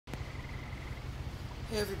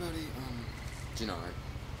Hey everybody, you know,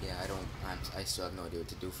 I still have no idea what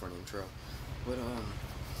to do for an intro, but,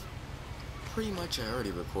 pretty much I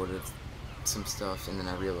already recorded some stuff, and then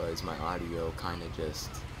I realized my audio kinda just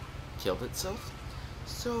killed itself,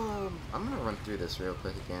 so, I'm gonna run through this real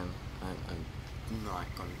quick again. I'm not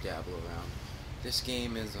gonna dabble around. This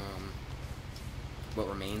game is, What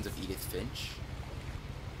Remains of Edith Finch,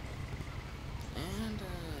 and,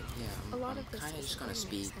 yeah, I'm kinda just gonna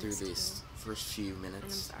speed through this first few minutes. And I'm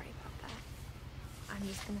sorry about that. I'm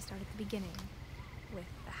just gonna start at the beginning, with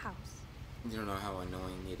the house. You don't know how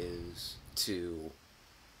annoying it is to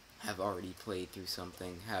have already played through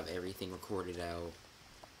something, have everything recorded out,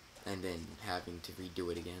 and then having to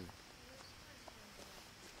redo it again.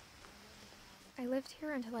 I lived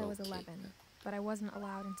here until I was Okay. 11, but I wasn't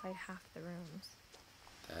allowed inside half the rooms.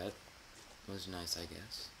 That was nice, I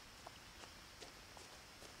guess.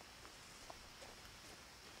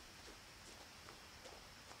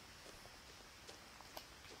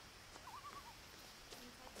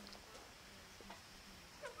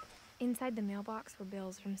 Inside the mailbox were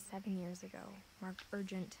bills from 7 years ago, marked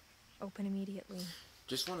urgent, open immediately.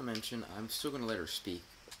 Just want to mention, I'm still going to let her speak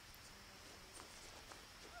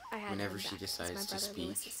I had whenever she decides to speak.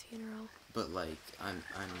 Lewis's funeral. But, like,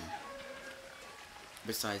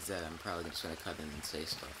 besides that, I'm probably just going to cut in and say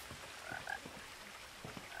stuff.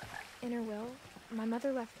 In her will, my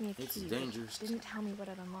mother left me a key. It's dangerous. Didn't tell me what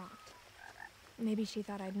it unlocked. Maybe she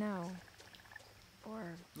thought I'd know.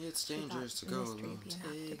 Or It's dangerous to go alone.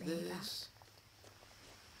 Take this.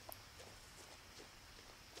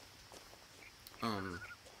 I'm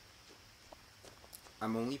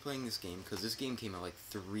only playing this game because this game came out like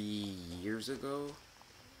 3 years ago.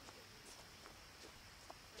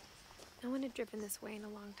 No one had driven this way in a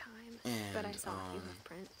long time, And, but I saw a few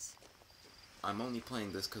footprints. I'm only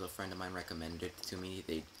playing this because a friend of mine recommended it to me.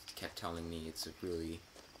 They kept telling me it's a really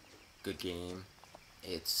good game.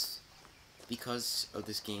 It's because of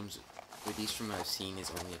this game's release from what I've seen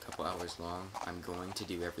is only a couple hours long. I'm going to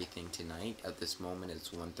do everything tonight. At this moment, it's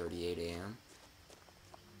 1:38 a.m.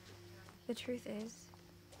 The truth is,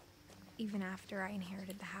 even after I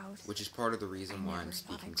inherited the house, Which is part of the reason why I'm never thought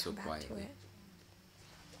speaking I'd so come back to quietly. it.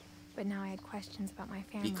 But now I had questions about my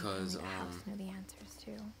family, Because, and the house knew the answers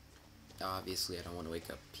to. Obviously, I don't want to wake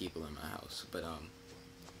up people in my house, but, I'm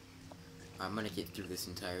gonna get through this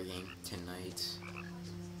entire game tonight.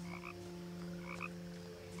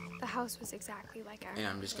 The house was exactly like I And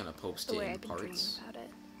I'm just gonna post the it way in I'd been dreaming parts. about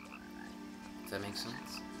it. Does that make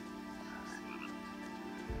sense?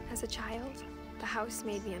 As a child, the house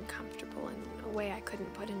made me uncomfortable in a way I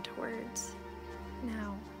couldn't put into words.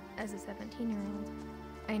 Now, as a 17-year-old,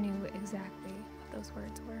 I knew exactly what those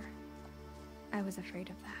words were. I was afraid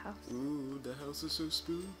of the house. Ooh, the house is so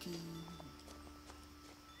spooky.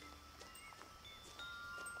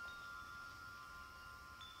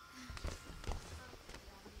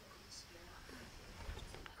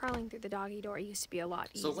 Crawling through the doggy door used to be a lot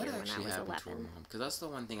easier So what when I actually was happened to her 11. mom? Because that's the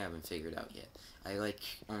one thing I haven't figured out yet. I, like,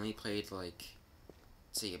 only played, like,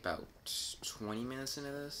 say about 20 minutes into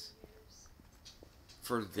this.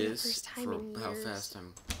 For this, first time for in how years, fast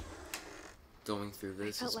I'm going through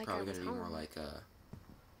this, felt it's like probably I was going to be more home. like,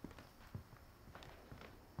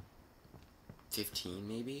 15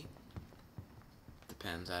 maybe?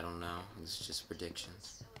 Depends, I don't know. It's just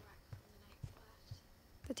predictions.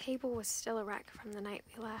 The table was still a wreck from the night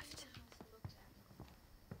we left.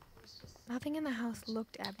 Nothing in the house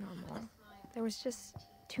looked abnormal. There was just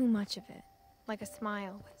too much of it, like a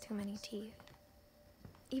smile with too many teeth.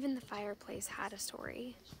 Even the fireplace had a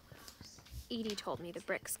story. Edie told me the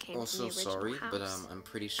bricks came Also, from the original sorry, house. but I'm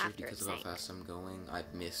pretty sure after because it of how sank. fast I'm going,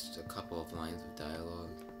 I've missed a couple of lines of dialogue.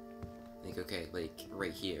 Like, okay, like,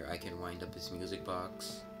 right here, I can wind up this music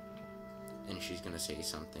box, and she's gonna say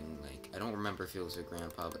something like, I don't remember if it was her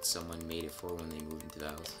grandpa, but someone made it for her when they moved into the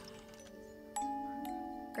house.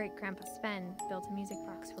 Great-grandpa Sven built a music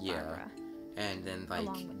box for Yeah. Barbara. And then, Along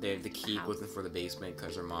like, with the the key house. wasn't for the basement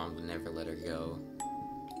because her mom would never let her go.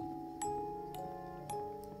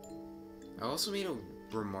 I also made a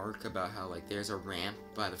remark about how, like, there's a ramp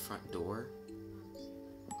by the front door.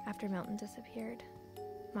 After Milton disappeared,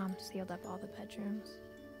 Mom sealed up all the bedrooms.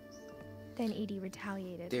 Then Edie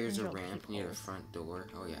retaliated. There's and a drilled ramp near the peepholes. front door.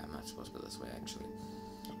 Oh yeah, I'm not supposed to go this way actually.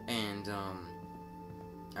 And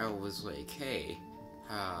I was like, hey,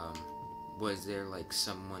 was there like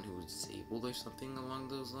someone who was disabled or something along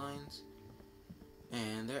those lines?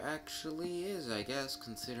 And there actually is, I guess,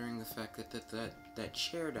 considering the fact that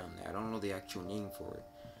chair down there. I don't know the actual name for it,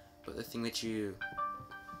 but the thing that you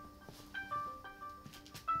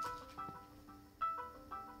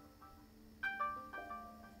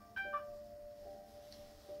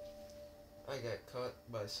I got caught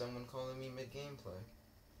by someone calling me mid-gameplay.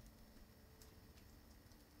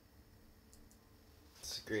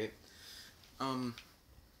 It's great. I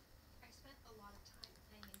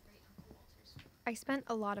spent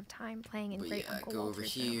a lot of time playing in Great Uncle Go Walter's over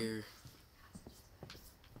here. room.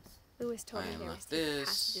 Louis told me there were secret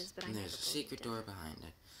passages, but I never there's a secret door behind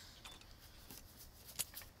it.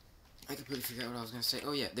 I completely forgot what I was gonna say.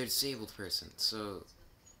 Oh yeah, they're a disabled person, so...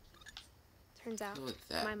 Turns out, What would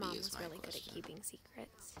that my be mom is was my really good at question. keeping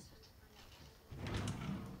secrets.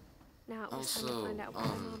 Now it was time Also, to find out what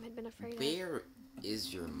my mom had been afraid of. where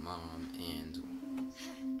is your mom, and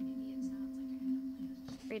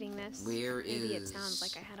Reading this, where maybe it is... sounds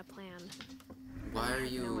like I had a plan. Why I are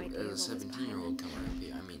had you no idea what a was 17-year-old behind coming up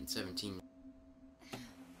here? I mean, 17...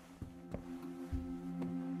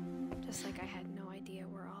 Just like I had no idea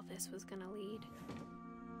where all this was gonna lead.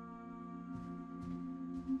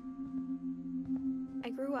 I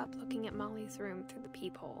grew up looking at Molly's room through the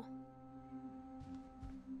peephole.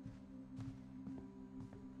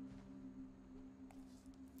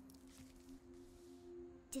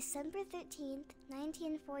 December 13th,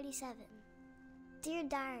 1947. Dear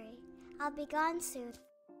Diary, I'll be gone soon.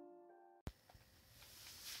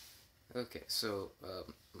 Okay, so,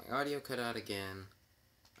 my audio cut out again.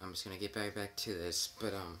 I'm just gonna get back to this,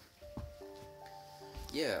 but,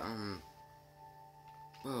 yeah,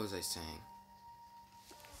 what was I saying?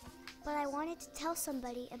 But I wanted to tell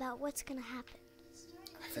somebody about what's gonna happen.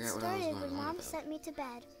 I It forgot what I was started going when on Mom about. sent me to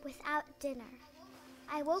bed without dinner.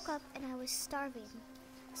 I woke up and I was starving,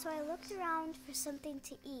 so I looked around for something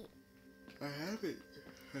to eat. I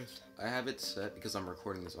have it set because I'm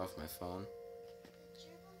recording this off my phone.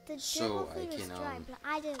 The So gerbil I food was can, dry, but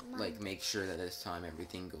I didn't mind. like, make sure that this time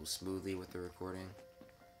everything goes smoothly with the recording.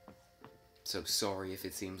 So sorry if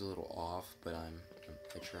it seems a little off, but I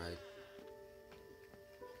tried.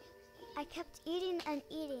 I kept eating and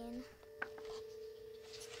eating.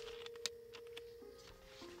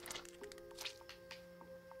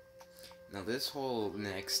 Now this whole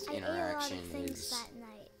next I interaction ate a lot of things is, that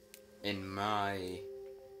night. in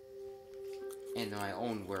my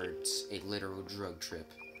own words, a literal drug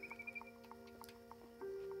trip.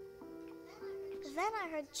 Then I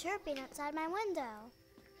heard chirping outside my window.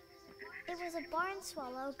 It was a barn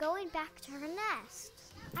swallow going back to her nest.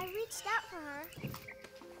 I reached out for her.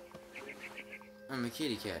 I'm a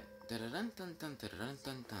kitty cat. Da-da-dun-dun-dun,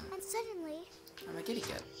 da-da-dun-dun-dun. And suddenly, I'm a kitty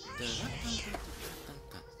cat.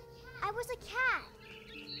 Da-da-dun-dun-dun-dun-dun. I was a cat.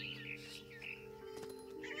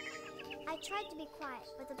 I tried to be quiet,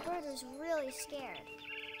 but the bird was really scared.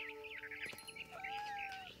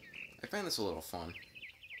 I find this a little fun.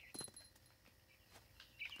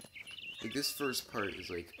 Like, this first part is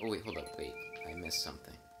like, oh wait, hold up, wait, I missed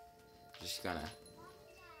something. Just gonna...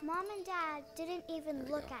 Mom and Dad didn't even There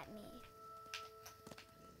we look go. at me.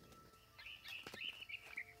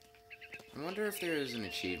 I wonder if there is an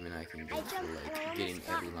achievement I can I get for, jumped and I like, almost getting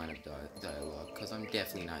got every it. line of dialogue, because I'm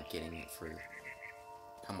definitely not getting it for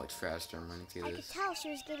how much faster I'm running through I could this. tell she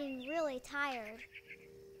was getting really tired.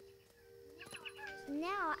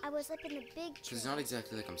 Now I was up in the big tree. It's not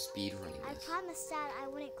exactly like I'm speed running I this. promised Dad I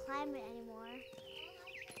wouldn't climb it anymore.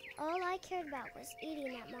 All I cared about was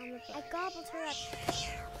eating that Mama. I gobbled her up,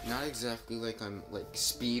 Not exactly like I'm, like,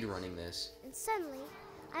 speed running this, and suddenly,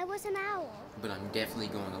 I was an owl. but I'm definitely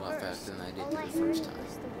going a lot First, faster than I did all the I first heard time.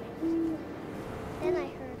 was the wind. Then I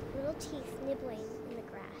heard little teeth nibbling in the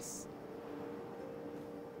grass.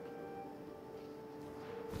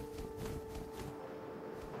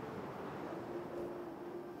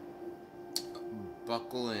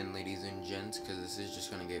 Buckle in, ladies and gents, because this is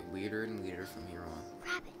just gonna get weirder and weirder from here on.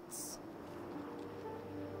 Rabbits.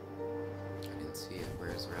 I didn't see it.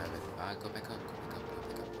 Where's the rabbit? Ah, go back up, go back up, go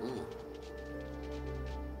back up. Ooh.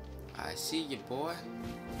 I see you, boy.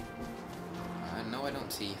 No, I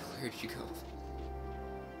don't see you. Where'd you go?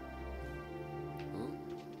 Ooh.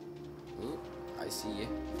 Ooh. I see you.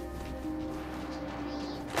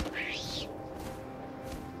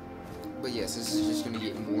 But yes, this is just gonna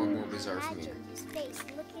get more and more bizarre from here. Imagine his face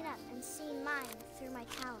looking up and seeing mine through my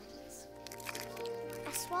talons.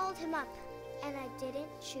 I swallowed him up, and I didn't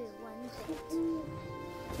chew one bit.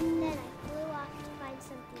 Then I flew off to find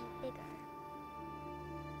something bigger.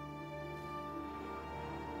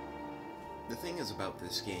 The thing is about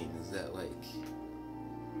this game is that, like,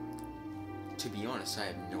 to be honest, I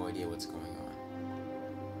have no idea what's going on.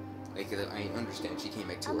 Like, I understand she came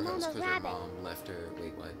back to her house because her rabbit. mom left her.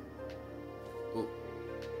 Wait, what? Oh,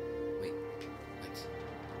 wait, what?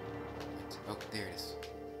 Oh, there it is.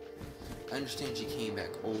 I understand she came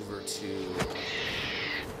back over to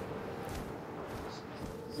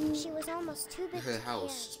She was almost too big Her to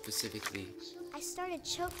house, carry. specifically. I started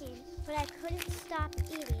choking, but I couldn't stop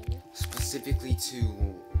eating. Specifically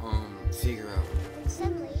to, figure out And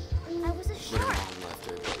suddenly, I was a where her shark. mom left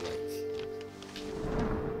her, but, like,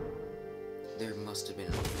 there must have been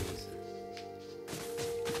a reason.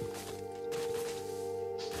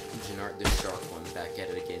 Janart the shark one, back at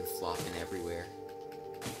it again, flopping everywhere.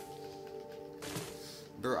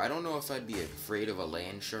 Bro, I don't know if I'd be afraid of a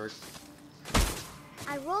land shark.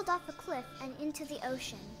 I rolled off a cliff and into the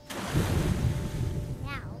ocean.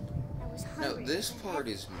 Now, I was Now, hungry. this than part ever.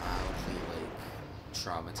 is mildly, like,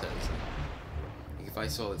 traumatizing. Like, if I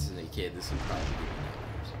saw this as a kid, this would probably give me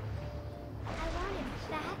nightmares. I wanted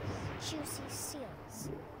fat, juicy seals.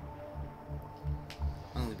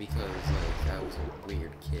 Only because, like, I was a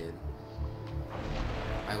weird kid.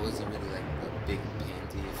 I wasn't really, like, a big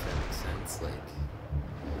pansy, if that makes sense. Like,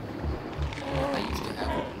 I used to have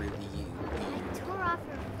a really I weird... tore off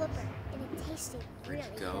her flipper, and it tasted Where'd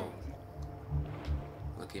really you go? good.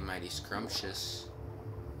 Looking mighty scrumptious.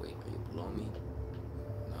 Wait, are you below me?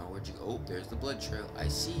 No, where'd you go? Oh, there's the blood trail. I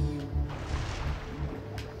see you.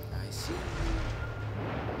 I see you.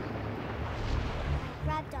 I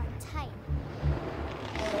grabbed on tight.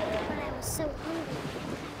 But I was so hungry,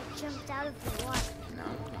 I jumped out of the water. No,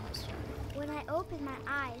 monster. When I opened my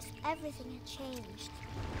eyes, everything had changed.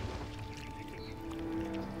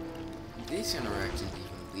 This interaction's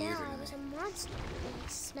even Now weirder. I was a monster, and I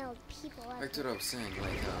smelled people Like everywhere. what I was saying,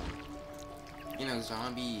 like, you know,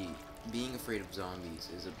 being afraid of zombies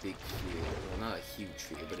is a big fear. Well, not a huge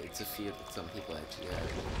fear, but it's a fear that some people actually have.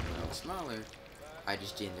 When I was smaller, I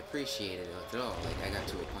just didn't appreciate it at all. Like, I got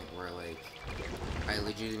to a point where, like, I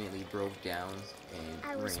legitimately broke down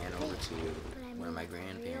I and was ran big, over to but I one of my moved real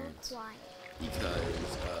grandparents. quiet.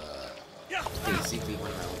 Because, basically one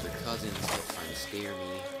of my older cousins kept trying to scare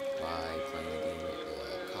me by playing a game of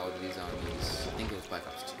Call of Duty Zombies. I think it was Black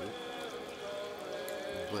Ops 2.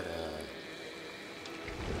 But,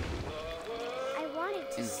 I wanted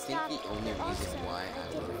to and I stop, think the only but reason also why I I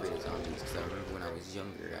was didn't. afraid of zombies is because I remember when I was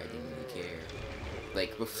younger, I didn't really care.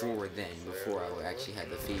 Like, before then, before I actually had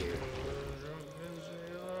the fear,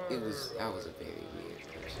 I was a very weird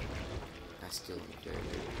person. I still am very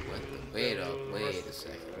weird. What the? Wait a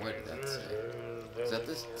second. What did that say? Is that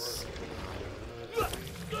this? I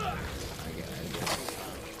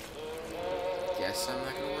guess I'm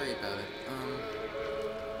not gonna worry about it.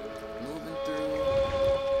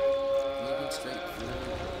 Moving straight through.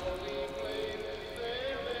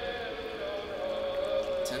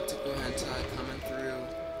 Tentacle hentai coming through.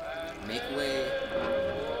 Make way.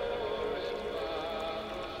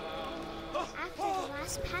 After the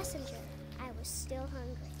last passenger, I was still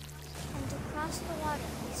hungry. And across the water,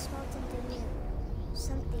 I smelled something new.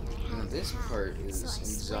 Something I Now, hadn't this had, part so is I swam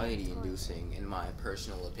anxiety-inducing, in my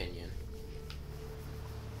personal opinion. toward it.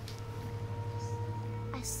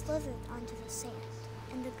 I slithered onto the sand,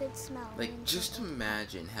 and the good smell Like, lingered just over.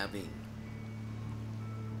 imagine having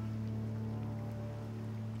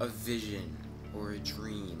a vision or a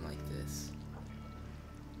dream like this.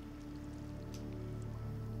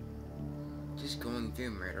 Just going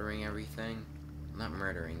through murdering everything. Not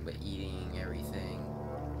murdering, but eating everything.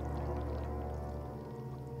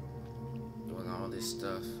 Doing all this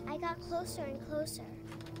stuff. I got closer and closer.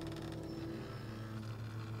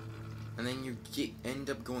 And then you end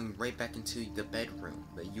up going right back into the bedroom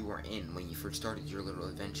that you were in when you first started your little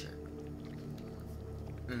adventure.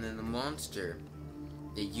 And then the monster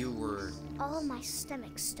that you were... All my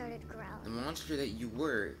stomach started The growling. monster that you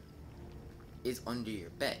were is under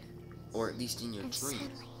your bed. Or at least in your And dreams.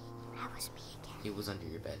 suddenly, I was me again. It was under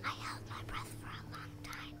your bed. I held my breath for a long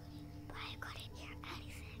time, but I couldn't hear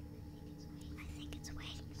anything. I think it's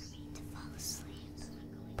waiting for me to fall asleep.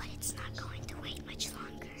 But it's not going to wait much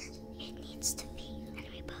longer. It needs to be, and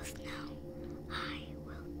we both know I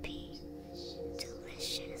will be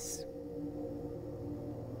delicious.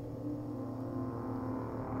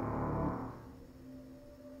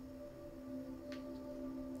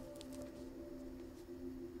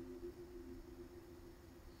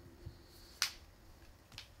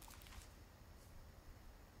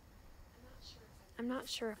 I'm not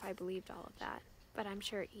sure if I believed all of that, but I'm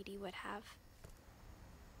sure Edie would have.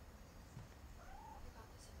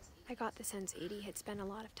 I got the sense Edie had spent a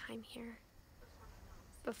lot of time here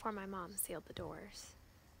before my mom sealed the doors.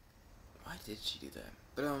 Why did she do that?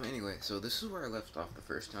 But anyway, so this is where I left off the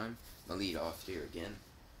first time. I'll lead off here again.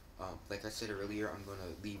 Like I said earlier, I'm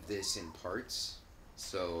gonna leave this in parts.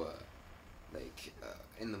 So,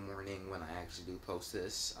 in the morning when I actually do post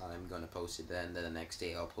this, I'm gonna post it then the next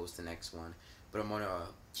day I'll post the next one. But I'm gonna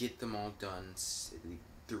get them all done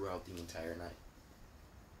throughout the entire night.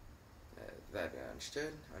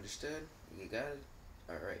 Understood? Understood? You got it?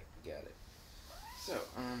 Alright, got it. So,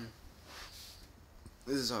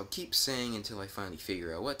 this is I'll keep saying until I finally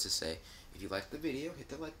figure out what to say. If you like the video, hit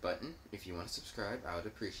the like button. If you want to subscribe, I would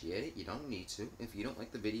appreciate it. You don't need to. If you don't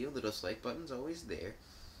like the video, the dislike button's always there.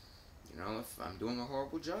 You know, if I'm doing a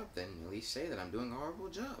horrible job, then at least say that I'm doing a horrible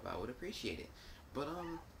job. I would appreciate it. But,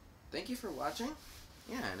 thank you for watching.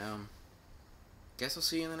 Yeah, and, guess I'll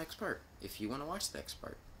see you in the next part, if you want to watch the next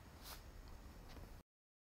part.